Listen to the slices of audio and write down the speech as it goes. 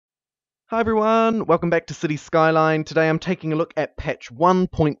Hi everyone, welcome back to City Skyline. Today I'm taking a look at patch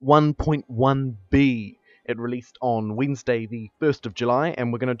 1.1.1b. It released on Wednesday the 1st of July,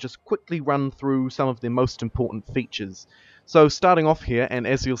 and we're going to just quickly run through some of the most important features. So starting off here, and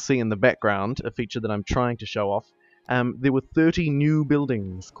as you'll see in the background, a feature that I'm trying to show off, there were 30 new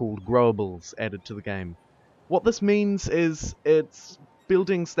buildings called growables added to the game. What this means is it's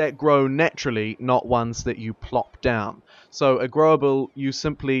buildings that grow naturally, not ones that you plop down. So a growable, you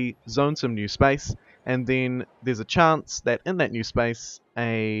simply zone some new space, and then there's a chance that in that new space,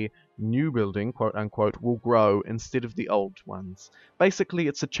 a new building, quote unquote, will grow instead of the old ones. Basically,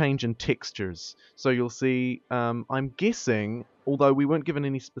 it's a change in textures. So you'll see, I'm guessing, although we weren't given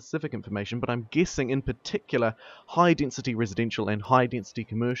any specific information, but I'm guessing in particular, high density residential and high density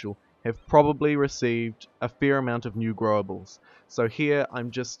commercial have probably received a fair amount of new growables. So here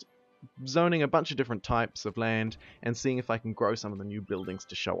I'm just zoning a bunch of different types of land and seeing if I can grow some of the new buildings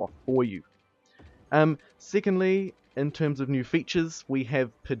to show off for you. Secondly, in terms of new features, we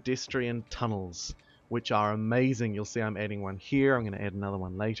have pedestrian tunnels, which are amazing. You'll see I'm adding one here. I'm going to add another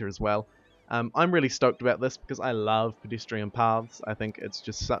one later as well. I'm really stoked about this because I love pedestrian paths. I think it's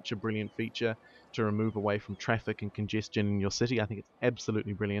just such a brilliant feature to remove away from traffic and congestion in your city. I think it's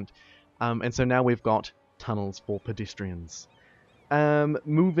absolutely brilliant. And so now we've got tunnels for pedestrians.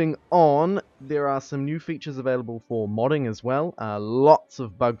 Moving on, there are some new features available for modding as well. Lots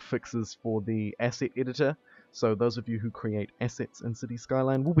of bug fixes for the asset editor. So those of you who create assets in City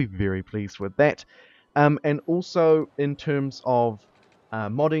Skyline will be very pleased with that. And also in terms of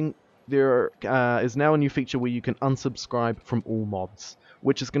modding, there is now a new feature where you can unsubscribe from all mods,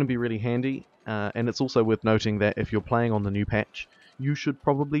 which is going to be really handy. And it's also worth noting that if you're playing on the new patch, you should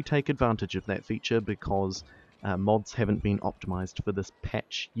probably take advantage of that feature because mods haven't been optimized for this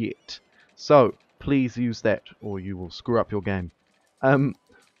patch yet. So please use that or you will screw up your game.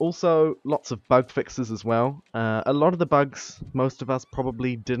 Also, lots of bug fixes as well. A lot of the bugs most of us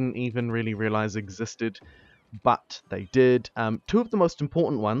probably didn't even really realize existed, but they did. Two of the most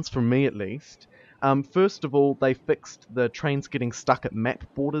important ones, for me at least. First of all, they fixed the trains getting stuck at map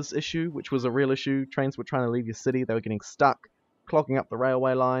borders issue, which was a real issue. Trains were trying to leave your city, they were getting stuck, clogging up the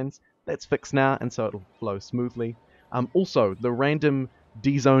railway lines. That's fixed now, and so it'll flow smoothly. Also, the random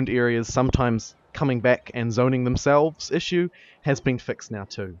dezoned areas sometimes coming back and zoning themselves issue has been fixed now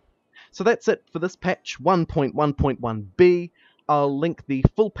too. So that's it for this patch 1.1.1b. I'll link the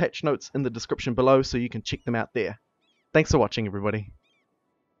full patch notes in the description below so you can check them out there. Thanks for watching, everybody.